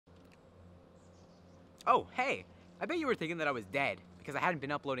Oh, hey, I bet you were thinking that I was dead because I hadn't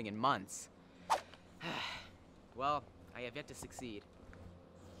been uploading in months. Well, I have yet to succeed.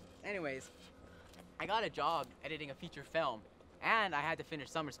 Anyways, I got a job editing a feature film, and I had to finish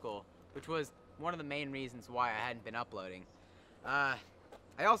summer school, which was one of the main reasons why I hadn't been uploading. I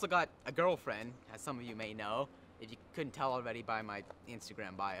also got a girlfriend, as some of you may know, if you couldn't tell already by my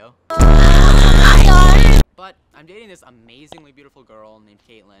Instagram bio. But I'm dating this amazingly beautiful girl named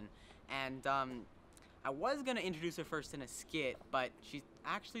Caitlin, and I was gonna introduce her first in a skit, but she's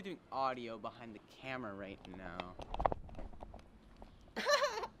actually doing audio behind the camera right now.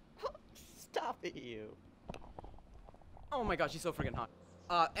 Stop it, you. Oh my god, she's so freaking hot.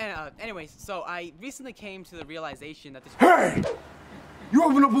 Anyways, so I recently came to the realization that this— Hey! You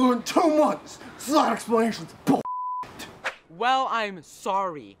haven't uploaded in 2 months! Slight explanation's bull. Well, I'm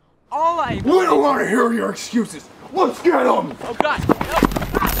sorry. All I— We don't want to hear your excuses! Let's get them! Oh god! No.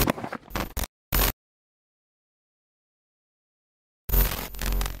 I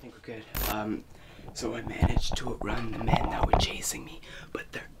think we're good. So I managed to outrun the men that were chasing me,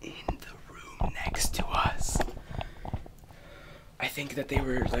 but they're in the room next to us. I think that they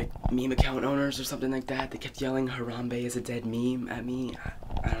were like meme account owners or something like that. They kept yelling Harambe is a dead meme at me.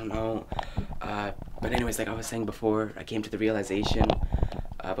 I don't know. But anyways, like I was saying before, I came to the realization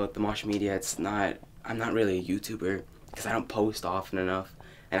about TheMoshMedia. I'm not really a YouTuber because I don't post often enough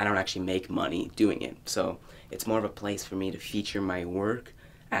and I don't actually make money doing it. So it's more of a place for me to feature my work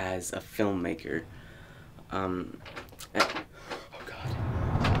as a filmmaker. Oh god.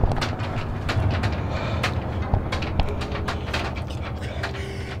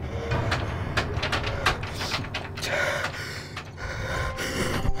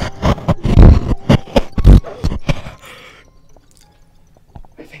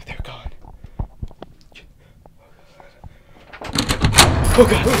 I think they're gone. Oh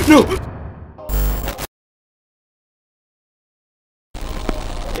god, no!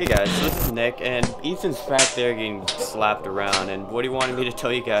 Hey guys, so this is Nick, and Ethan's back there getting slapped around, and what he wanted me to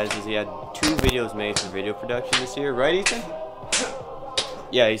tell you guys is he had 2 videos made for video production this year, right Ethan?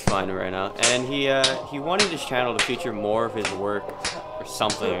 Yeah, he's fine right now, and he wanted his channel to feature more of his work, or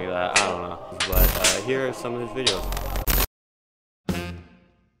something like that, I don't know, but here are some of his videos.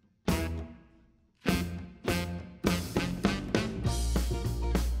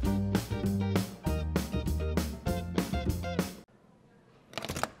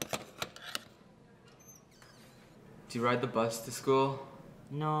 Do you ride the bus to school?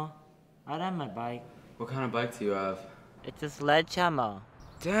 No, I ride my bike. What kind of bike do you have? It's a sledgehammer.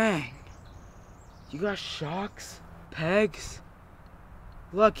 Dang. You got shocks? Pegs?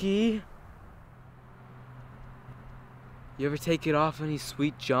 Lucky. You ever take it off any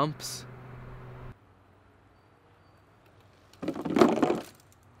sweet jumps? You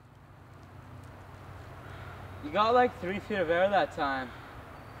got like 3 feet of air that time.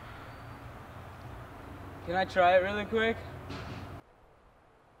 Can I try it really quick?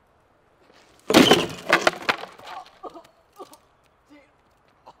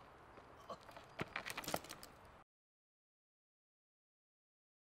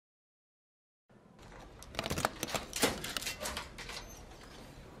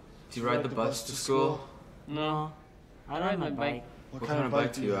 Do you ride the bus to school? No, I ride my bike. What kind of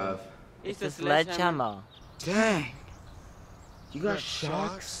bike do you have? It's a sledgehammer. Dang. You got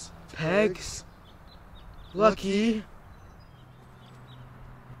shocks? Pegs? Lucky.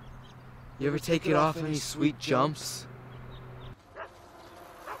 You ever take it off any sweet jumps?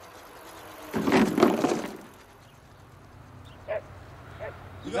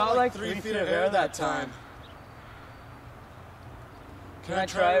 You got like 3 feet of air that time. Can I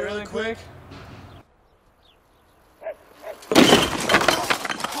try it really quick?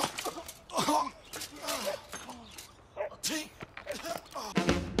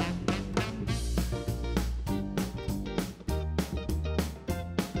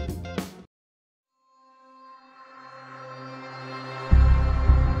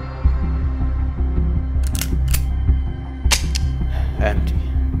 Empty.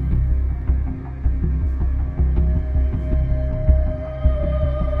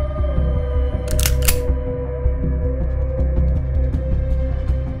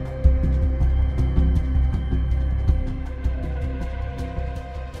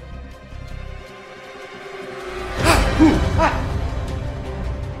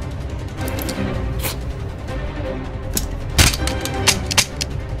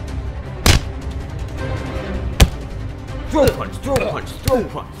 Throw punch, throw punch, throw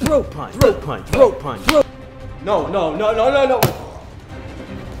punch, throw punch, throw punch, throw punch, throw. No.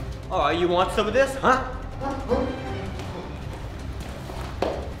 Oh, you want some of this, huh?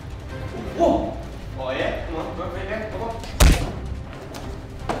 Whoa. Oh yeah?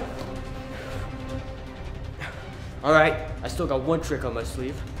 Alright, I still got one trick on my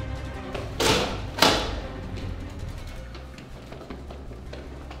sleeve.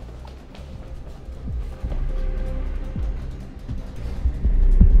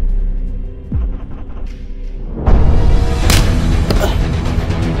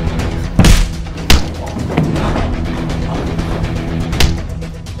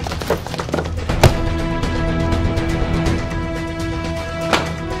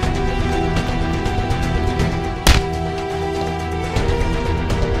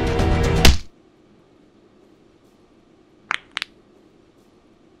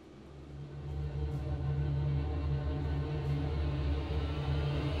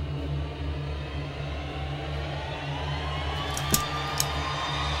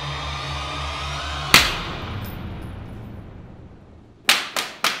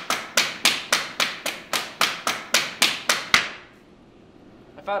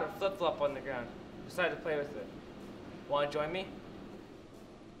 I found a flip-flop on the ground. Decided to play with it. Want to join me?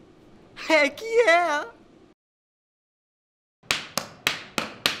 Heck yeah!